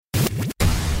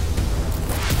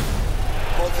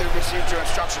received your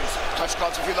instructions. Touch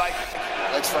gloves if you like.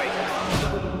 Let's fight.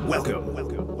 Welcome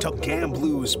to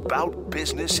Gamblu's Bout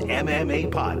Business MMA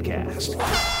podcast.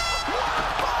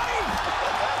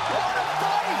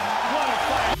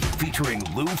 Featuring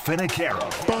Lou Finocchiaro.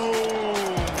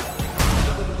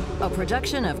 A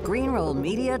production of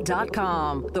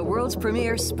GreenRollMedia.com, the world's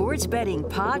premier sports betting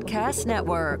podcast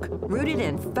network, rooted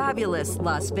in fabulous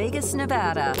Las Vegas,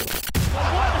 Nevada. 100%,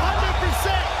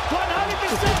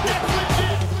 that's legit.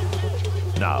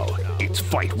 Now, it's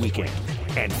fight weekend,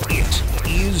 and it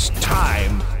is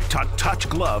time to touch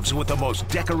gloves with the most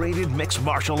decorated mixed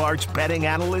martial arts betting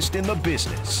analyst in the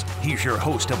business. He's your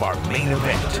host of our main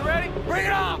event. You ready? Bring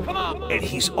it on, come on. And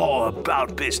he's all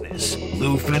about business,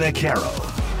 Lou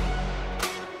Finocchiaro.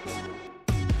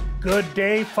 Good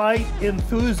day, fight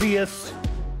enthusiasts.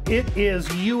 It is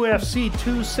UFC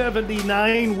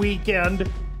 279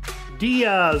 weekend.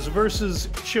 Diaz versus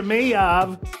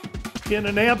Chimaev in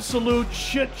an absolute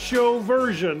shit show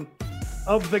version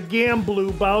of the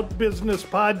Gamblu Bout Business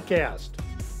podcast.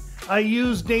 I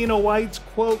used Dana White's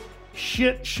quote,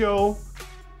 shit show,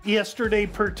 yesterday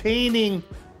pertaining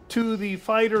to the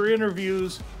fighter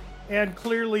interviews, and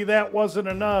clearly that wasn't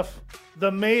enough.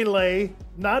 The melee,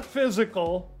 not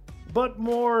physical, but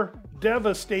more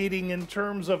devastating in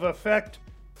terms of effect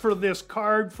for this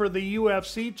card for the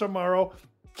UFC tomorrow,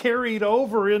 carried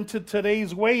over into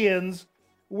today's weigh-ins,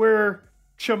 where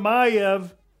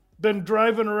Chimaev been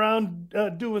driving around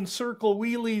doing circle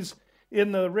wheelies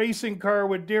in the racing car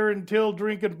with Darren Till,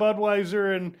 drinking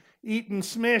Budweiser and eating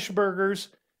smash burgers,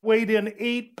 weighed in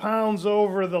 8 pounds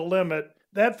over the limit.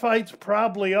 That fight's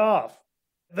probably off.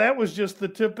 That was just the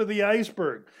tip of the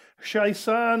iceberg.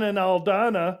 Chiasson and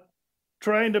Aldana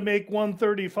trying to make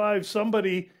 135.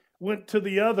 Somebody went to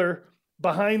the other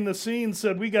behind the scenes,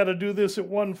 said, we got to do this at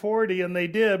 140, and they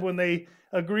did. When they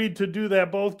agreed to do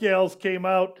that, both gals came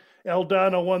out.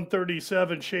 Aldana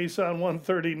 137, Chiasson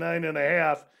 139 and a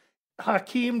half.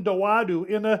 Hakeem Dawodu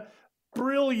in a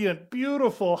brilliant,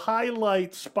 beautiful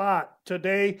highlight spot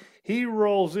today. He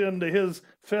rolls into his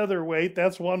featherweight.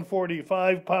 That's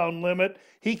 145-pound limit.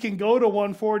 He can go to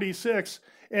 146,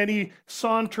 and he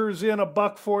saunters in a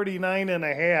 $149 and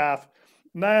a half.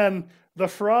 Then the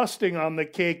frosting on the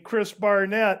cake, Chris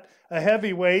Barnett, a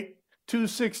heavyweight,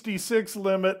 266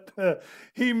 limit.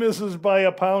 He misses by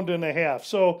a pound and a half.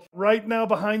 So right now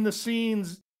behind the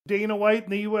scenes, Dana White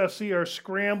and the UFC are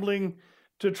scrambling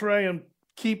to try and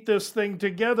keep this thing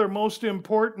together. Most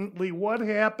importantly, what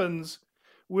happens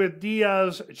with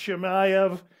Diaz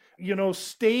Chimaev? You know,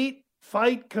 state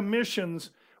fight commissions,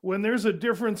 when there's a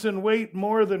difference in weight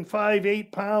more than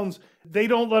 5-8 pounds, they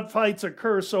don't let fights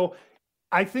occur. So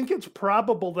I think it's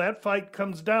probable that fight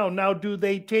comes down. Now, do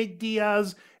they take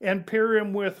Diaz and pair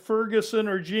him with Ferguson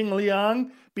or Jing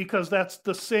Liang because that's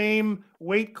the same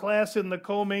weight class in the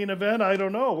co-main event? I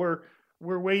don't know.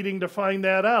 We're waiting to find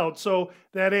that out. So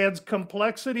that adds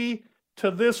complexity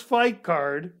to this fight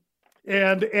card.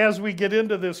 And as we get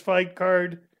into this fight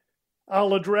card,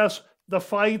 I'll address the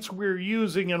fights we're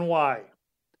using and why.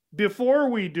 Before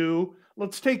we do,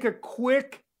 let's take a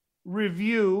quick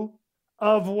review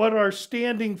of what our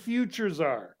standing futures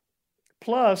are.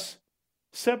 Plus,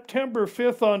 September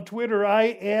 5th on Twitter,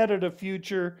 I added a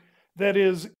future that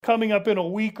is coming up in a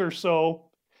week or so,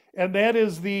 and that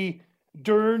is the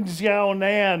Dern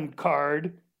Xiaonan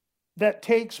card that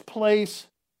takes place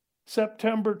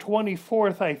September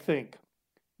 24th, I think.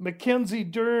 Mackenzie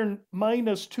Dern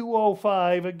minus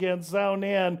 205 against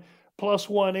Xiaonan plus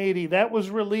 180. That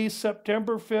was released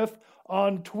September 5th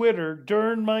on Twitter.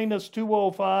 Dern minus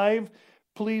 205.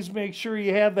 Please make sure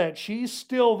you have that. She's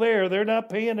still there. They're not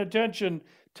paying attention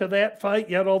to that fight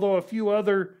yet, although a few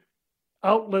other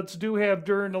outlets do have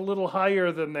Dern a little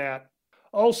higher than that.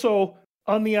 Also,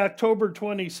 on the October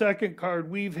 22nd card,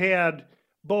 we've had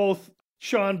both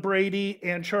Sean Brady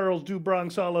and Charles do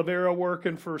Bronx Oliveira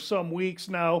working for some weeks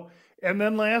now. And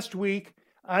then last week,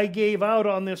 I gave out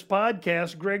on this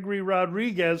podcast Gregory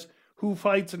Rodriguez, who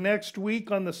fights next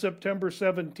week on the September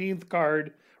 17th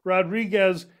card.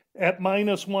 Rodriguez at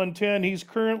minus 110. He's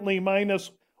currently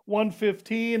minus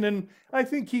 115, and I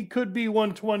think he could be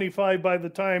 125 by the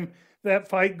time that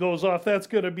fight goes off. That's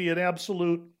going to be an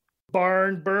absolute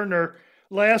barn burner.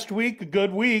 Last week, a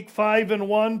good week,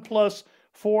 5-1 plus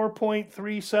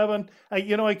 4.37.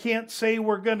 I can't say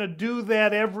we're going to do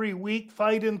that every week,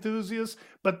 fight enthusiasts,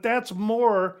 but that's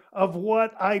more of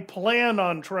what I plan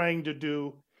on trying to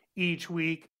do each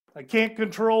week. I can't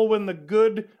control when the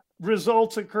good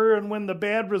results occur and when the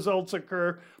bad results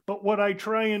occur, but what I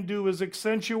try and do is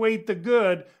accentuate the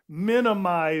good,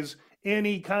 minimize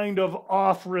any kind of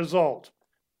off result.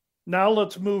 Now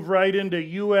let's move right into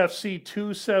UFC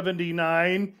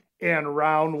 279 and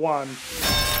round one.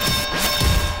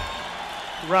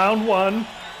 Round one,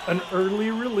 an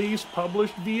early release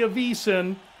published via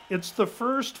VSiN. It's the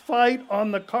first fight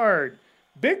on the card.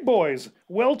 Big boys,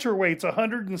 welterweights,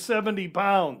 170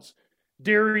 pounds.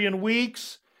 Darian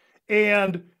Weeks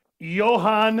and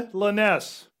Johan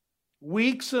Lainesse.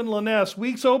 Weeks and Lainesse.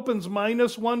 Weeks opens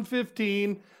minus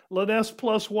 115, Lainesse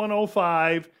plus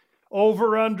 105.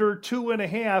 Over under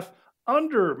 2.5,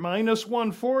 under minus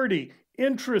 140.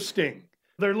 Interesting.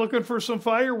 They're looking for some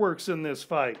fireworks in this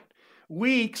fight.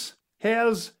 Weeks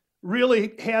has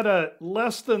really had a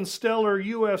less than stellar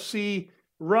UFC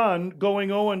run going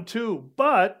 0-2,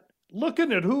 but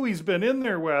looking at who he's been in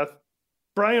there with,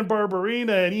 Brian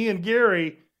Barberina and Ian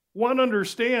Gary, one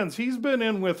understands he's been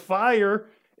in with fire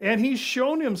and he's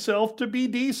shown himself to be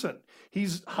decent.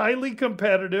 He's highly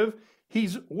competitive.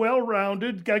 He's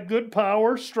well-rounded, got good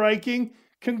power, striking,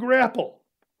 can grapple.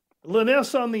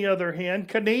 Lainesse, on the other hand,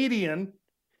 Canadian,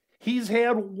 he's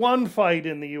had one fight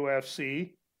in the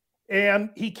UFC, and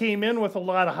he came in with a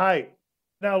lot of hype.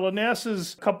 Now, Lainesse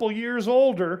is a couple years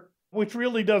older, which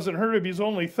really doesn't hurt him. He's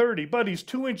only 30, but he's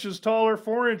 2 inches taller,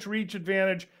 4-inch reach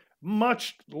advantage,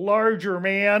 much larger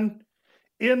man.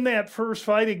 In that first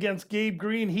fight against Gabe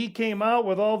Green, he came out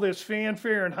with all this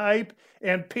fanfare and hype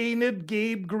and painted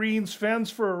Gabe Green's fence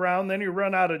for a round, then he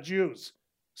ran out of juice.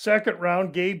 Second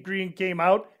round, Gabe Green came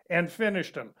out and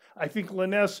finished him. I think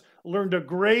Lainesse learned a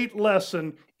great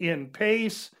lesson in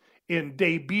pace, in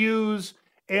debuts,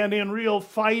 and in real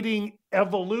fighting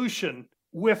evolution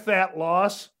with that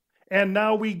loss. And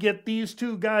now we get these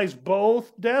two guys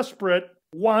both desperate,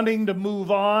 wanting to move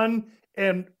on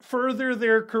and further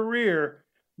their career,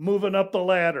 moving up the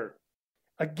ladder.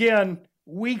 Again,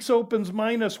 Weeks opens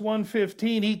minus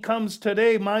 115. He comes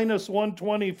today minus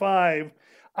 125.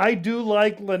 I do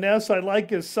like Lainesse. I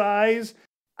like his size.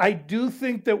 I do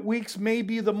think that Weeks may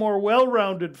be the more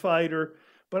well-rounded fighter,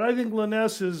 but I think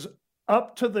Lainesse is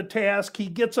up to the task. He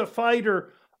gets a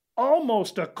fighter,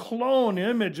 almost a clone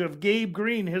image of Gabe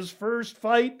Green, his first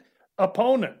fight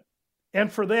opponent.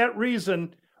 And for that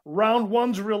reason, round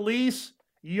one's release,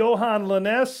 Johan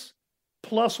Lainesse,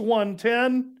 plus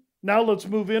 110. Now let's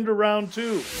move into round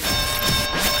two.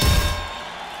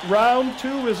 Round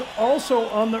two is also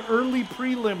on the early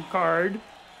prelim card.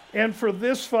 And for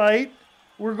this fight,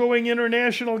 we're going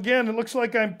international again. It looks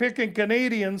like I'm picking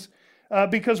Canadians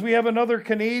because we have another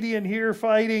Canadian here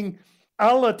fighting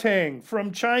Alateng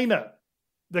from China.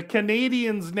 The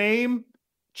Canadian's name,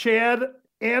 Chad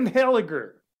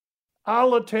Anheliger.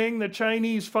 Alateng, the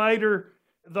Chinese fighter,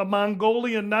 the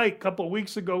Mongolian Knight. A couple of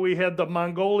weeks ago, we had the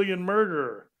Mongolian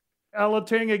Murderer.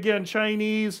 Alateng, again,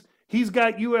 Chinese. He's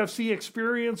got UFC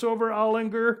experience over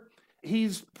Ahlinger.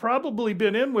 He's probably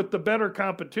been in with the better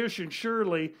competition,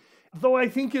 surely. Though I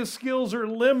think his skills are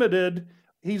limited,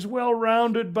 he's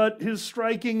well-rounded, but his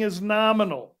striking is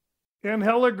nominal.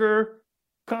 Anheliger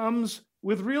comes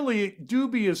with really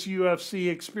dubious UFC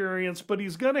experience, but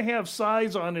he's going to have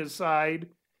size on his side.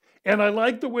 And I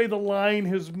like the way the line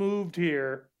has moved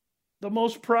here. The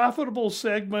most profitable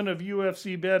segment of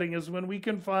UFC betting is when we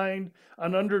can find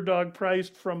an underdog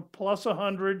priced from plus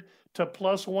 100 to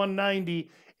plus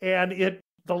 190, and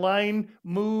the line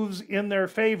moves in their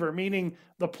favor, meaning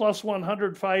the plus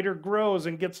 100 fighter grows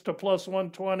and gets to plus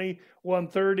 120,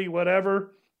 130,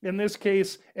 whatever. In this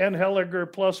case,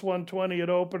 Anheliger plus 120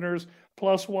 at openers,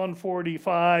 plus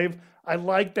 145. I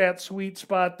like that sweet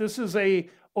spot. This is a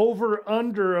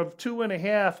over-under of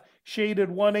 2.5, shaded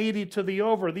 180 to the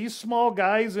over. These small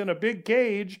guys in a big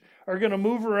cage are going to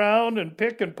move around and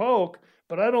pick and poke,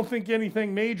 but I don't think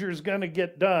anything major is going to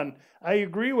get done. I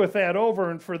agree with that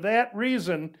over, and for that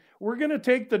reason, we're going to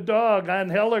take the dog on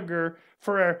Anheliger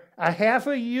for a half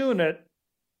a unit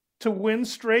to win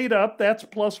straight up. That's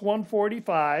plus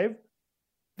 145.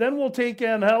 Then we'll take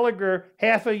Anheliger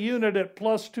half a unit at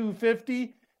plus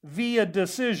 250 via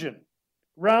decision.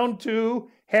 Round two,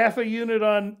 half a unit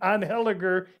on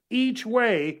Anheliger each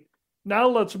way. Now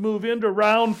let's move into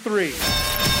round three.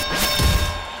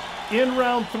 In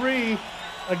round three,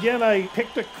 again, I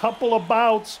picked a couple of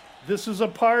bouts. This is a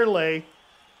parlay.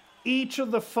 Each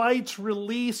of the fights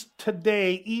released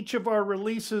today, each of our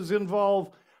releases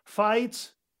involve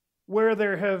fights where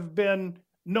there have been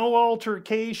no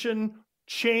altercation,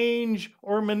 change,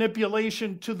 or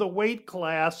manipulation to the weight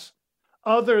class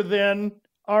other than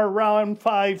our round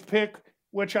 5 pick,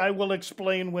 which I will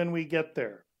explain when we get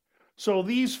there. So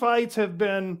these fights have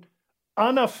been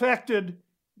unaffected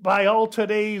by all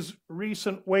today's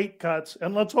recent weight cuts,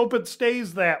 and let's hope it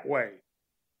stays that way.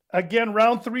 Again,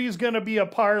 round 3 is going to be a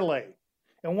parlay.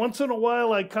 And once in a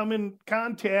while, I come in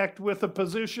contact with a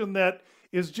position that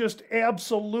is just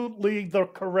absolutely the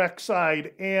correct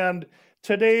side. And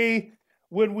today,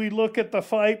 when we look at the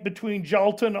fight between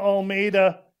Jailton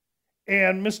Almeida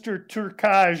and Mr.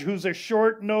 Turkaj, who's a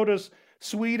short notice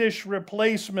Swedish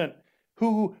replacement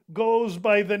who goes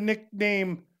by the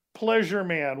nickname Pleasure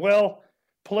Man. Well,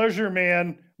 Pleasure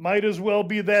Man might as well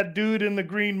be that dude in the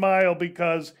Green Mile,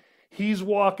 because he's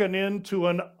walking into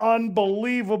an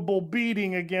unbelievable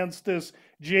beating against this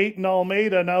Jailton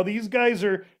Almeida. Now, these guys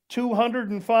are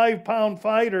 205-pound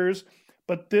fighters,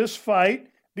 but this fight,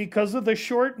 because of the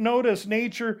short notice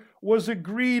nature, was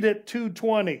agreed at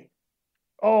 220.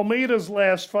 Almeida's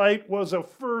last fight was a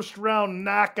first-round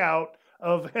knockout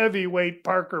of heavyweight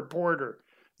Parker Porter.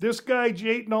 This guy,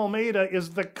 Jailton Almeida,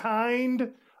 is the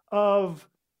kind of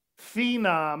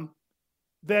phenom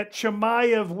that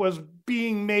Chimaev was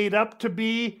being made up to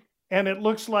be, and it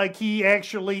looks like he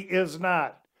actually is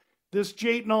not. This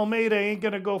Jailton Almeida ain't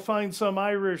going to go find some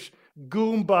Irish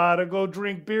Goomba to go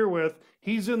drink beer with.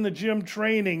 He's in the gym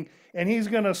training, and he's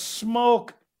going to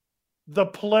smoke the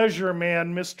Pleasure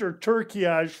Man, Mr.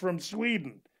 Turkaj from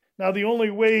Sweden. Now, the only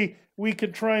way we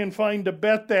could try and find to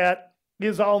bet that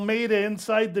is Almeida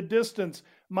inside the distance,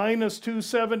 minus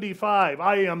 275.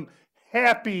 I am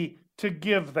happy to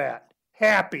give that.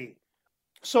 Happy.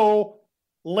 So,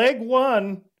 leg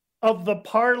one of the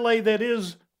parlay that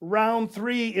is round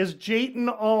 3 is Jailton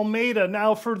Almeida.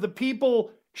 Now, for the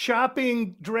people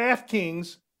shopping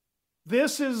DraftKings,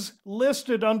 this is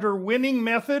listed under winning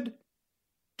method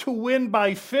to win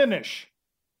by finish.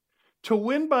 To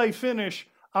win by finish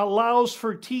allows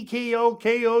for TKO,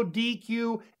 KO,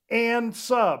 DQ, and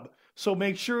sub. So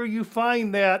make sure you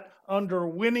find that under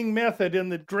winning method in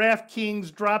the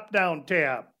DraftKings drop-down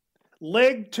tab.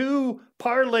 Leg 2,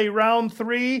 parlay round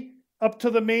 3, up to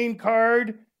the main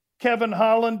card. Kevin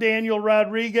Holland, Daniel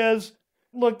Rodriguez.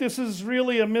 Look, this is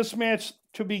really a mismatch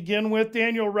to begin with.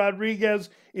 Daniel Rodriguez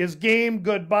is game,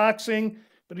 good boxing,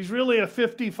 but he's really a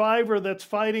 55er that's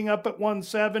fighting up at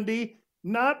 170.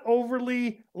 Not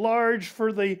overly large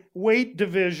for the weight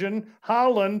division.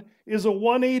 Holland is a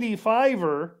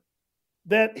 185er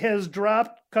that has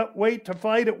dropped cut weight to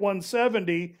fight at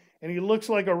 170, and he looks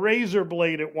like a razor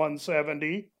blade at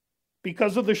 170.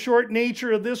 Because of the short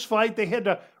nature of this fight, they had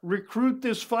to recruit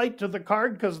this fight to the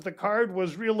card because the card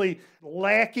was really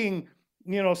lacking,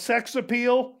 sex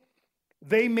appeal.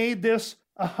 They made this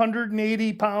a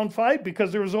 180-pound fight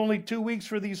because there was only 2 weeks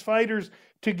for these fighters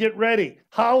to get ready.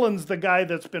 Holland's the guy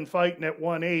that's been fighting at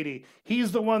 180.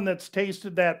 He's the one that's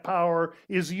tasted that power,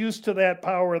 is used to that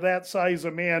power, that size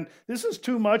of man. This is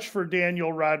too much for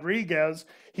Daniel Rodriguez.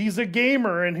 He's a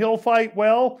gamer and he'll fight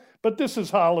well, but this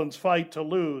is Holland's fight to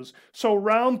lose. So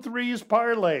round 3's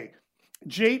parlay,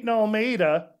 Jailton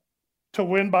Almeida to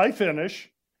win by finish,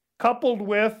 coupled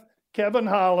with Kevin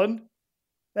Holland.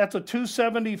 That's a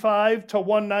 275 to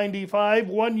 195.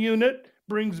 1 unit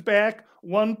brings back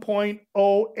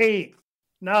 1.08.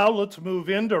 Now let's move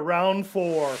into round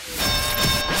 4.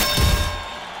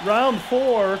 Round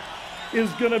 4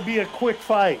 is going to be a quick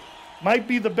fight. Might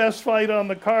be the best fight on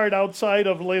the card outside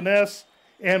of Linus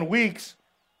and Weeks,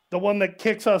 the one that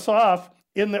kicks us off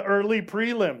in the early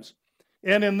prelims.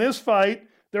 And in this fight,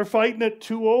 they're fighting at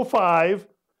 205.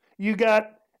 You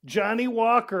got Johnny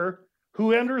Walker,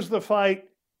 who enters the fight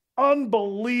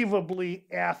unbelievably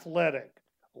athletic.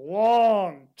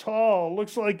 Long, tall,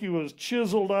 looks like he was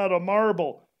chiseled out of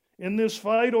marble. In this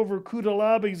fight over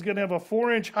Cutelaba, he's going to have a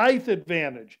 4-inch height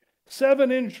advantage,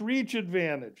 7-inch reach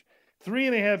advantage,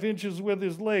 3.5 inches with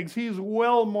his legs. He's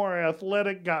well more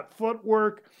athletic, got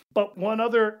footwork. But one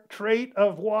other trait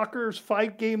of Walker's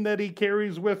fight game that he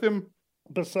carries with him,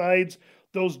 besides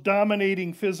those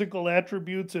dominating physical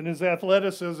attributes and his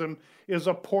athleticism, is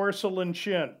a porcelain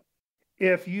chin.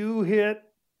 If you hit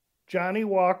Johnny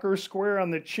Walker square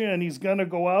on the chin, he's going to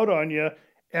go out on you,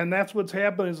 and that's what's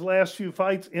happened in his last few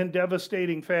fights in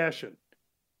devastating fashion.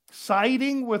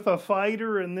 Siding with a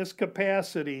fighter in this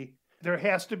capacity, there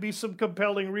has to be some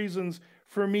compelling reasons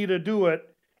for me to do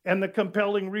it, and the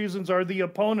compelling reasons are the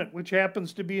opponent, which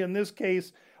happens to be, in this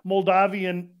case,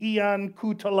 Moldavian Ion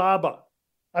Cutelaba.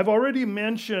 I've already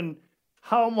mentioned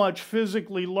how much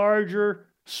physically larger,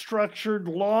 structured,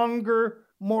 longer,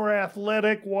 more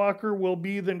athletic Walker will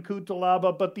be than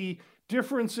Cutelaba, but the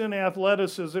difference in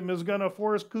athleticism is going to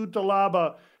force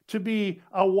Cutelaba to be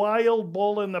a wild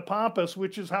bull in the pampas,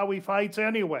 which is how he fights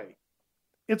anyway.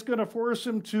 It's going to force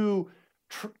him to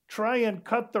try and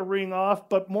cut the ring off,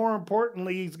 but more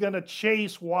importantly, he's going to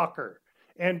chase Walker.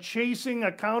 And chasing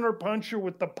a counterpuncher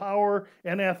with the power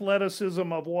and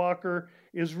athleticism of Walker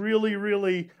is really,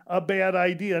 really a bad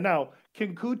idea. Now,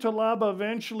 Can Cutelaba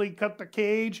eventually cut the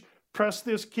cage, press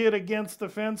this kid against the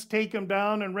fence, take him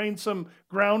down, and rain some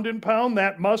ground and pound?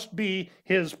 That must be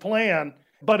his plan,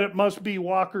 but it must be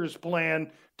Walker's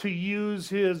plan to use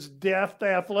his deft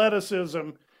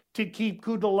athleticism to keep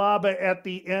Cutelaba at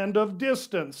the end of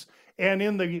distance and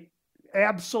in the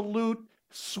absolute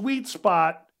sweet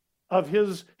spot of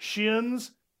his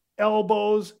shins,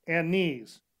 elbows, and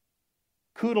knees.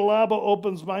 Cutelaba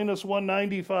opens minus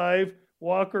 195,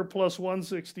 Walker plus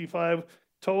 165.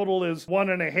 Total is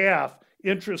 1.5,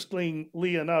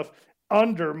 interestingly enough,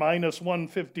 under minus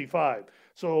 155.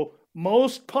 So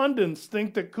most pundits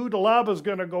think that Cutelaba is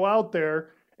going to go out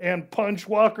there and punch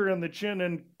Walker in the chin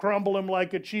and crumble him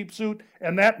like a cheap suit,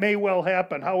 and that may well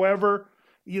happen. However,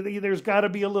 there's got to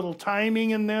be a little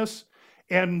timing in this,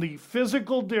 and the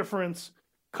physical difference,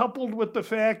 coupled with the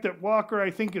fact that Walker,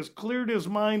 I think, has cleared his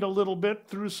mind a little bit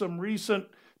through some recent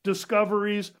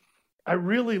discoveries. I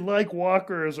really like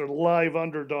Walker as a live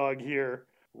underdog here.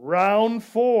 Round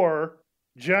 4,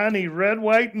 Johnny Red,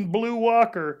 White, and Blue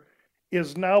Walker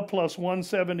is now plus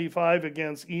 175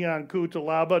 against Ion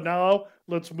Cutelaba. Now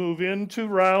let's move into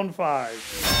round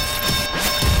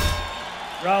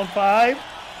 5. Round 5,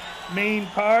 main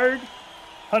card,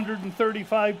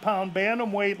 135-pound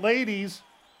bantamweight ladies,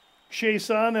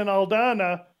 Chiasson and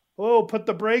Aldana. Oh, put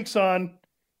the brakes on.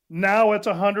 Now it's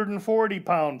a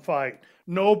 140-pound fight.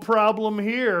 No problem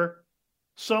here.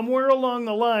 Somewhere along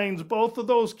the lines, both of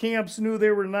those camps knew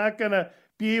they were not going to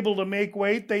be able to make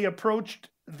weight. They approached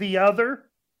the other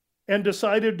and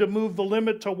decided to move the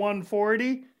limit to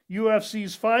 140.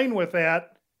 UFC's fine with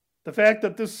that. The fact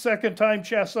that this second time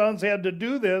Chiasson's had to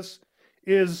do this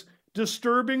is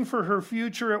disturbing for her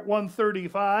future at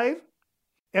 135.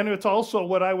 And it's also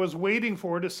what I was waiting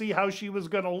for to see how she was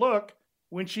going to look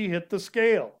when she hit the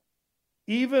scale.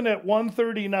 Even at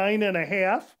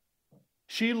 139.5,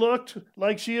 she looked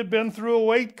like she had been through a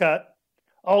weight cut.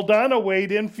 Aldana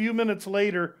weighed in a few minutes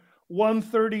later,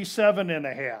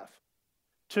 137.5.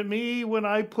 To me, when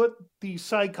I put the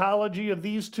psychology of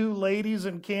these two ladies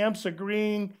in camps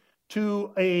agreeing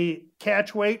to a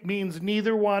catch weight means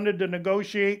neither wanted to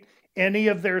negotiate any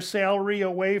of their salary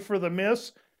away for the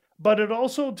miss. But it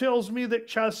also tells me that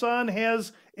Chiasson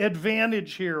has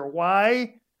advantage here.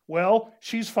 Why? Well,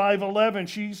 she's 5'11".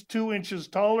 She's 2 inches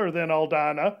taller than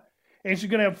Aldana, and she's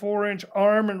going to have 4-inch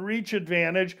arm and reach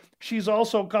advantage. She's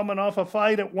also coming off a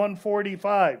fight at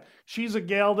 145. She's a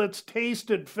gal that's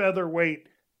tasted featherweight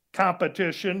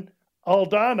competition.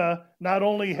 Aldana, not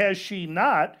only has she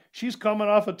not, she's coming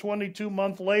off a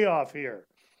 22-month layoff here.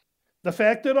 The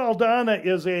fact that Aldana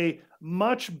is a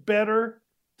much better,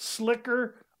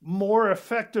 slicker, more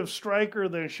effective striker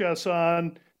than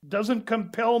Chiasson doesn't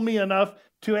compel me enough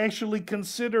to actually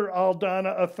consider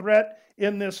Aldana a threat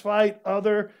in this fight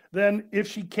other than if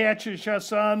she catches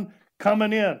Chiasson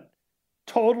coming in.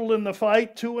 Total in the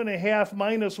fight, 2.5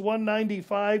 minus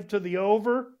 195 to the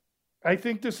over. I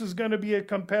think this is going to be a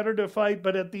competitive fight,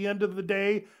 but at the end of the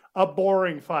day, a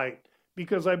boring fight.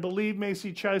 Because I believe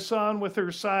Macy Chiasson, with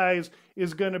her size,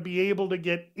 is going to be able to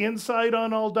get inside on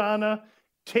Aldana,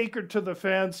 take her to the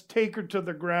fence, take her to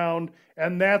the ground,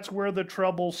 and that's where the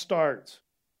trouble starts.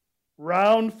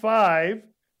 Round 5,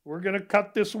 we're going to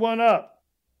cut this one up.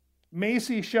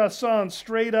 Macy Chiasson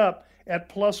straight up at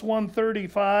plus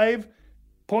 135,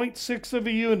 0.6 of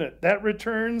a unit. That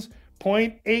returns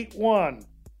 0.81.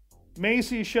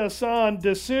 Macy Chiasson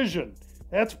decision.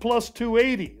 That's plus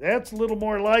 280. That's a little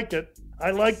more like it.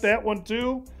 I like that one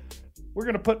too. We're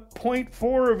going to put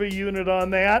 0.4 of a unit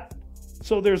on that.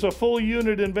 So there's a full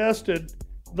unit invested.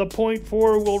 The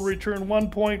 0.4 will return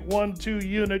 1.12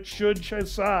 units should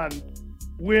Chiasson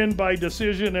win by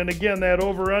decision. And again, that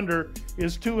over-under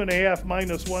is 2.5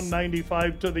 minus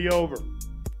 195 to the over.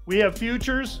 We have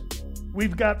futures.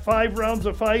 We've got 5 rounds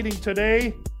of fighting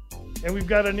today, and we've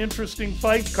got an interesting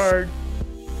fight card.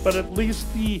 But at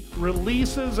least the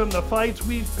releases and the fights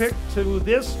we've picked to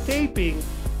this taping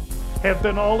have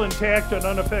been all intact and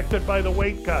unaffected by the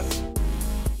weight cuts.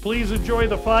 Please enjoy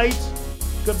the fights.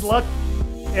 Good luck,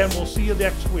 and we'll see you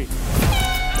next week. Boom!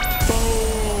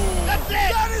 That's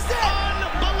it! That is it!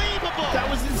 Unbelievable! That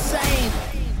was insane!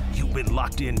 You've been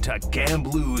locked into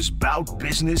Gamblu's Bout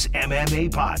Business MMA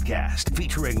podcast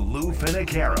featuring Lou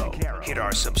Finocchiaro. Hit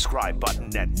our subscribe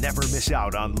button and never miss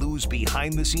out on Lou's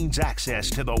behind-the-scenes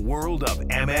access to the world of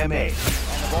MMA.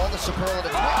 Of all the superlative.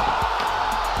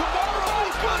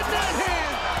 Kamaru's got that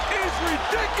hand is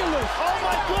ridiculous! Oh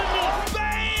my goodness!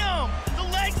 Bam! The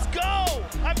legs go!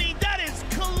 I mean, that is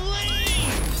clean!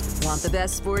 Want The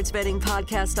best sports betting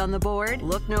podcast on the board?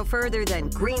 Look no further than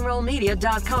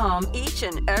greenrollmedia.com each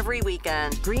and every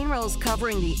weekend. Green Roll's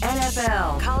covering the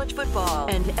NFL, college football,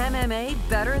 and MMA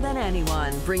better than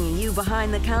anyone, bringing you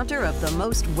behind the counter of the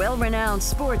most well-renowned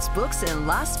sports books in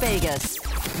Las Vegas.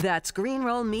 That's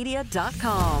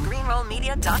greenrollmedia.com.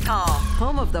 Greenrollmedia.com,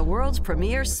 home of the world's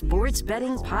premier sports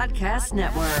betting podcast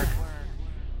network.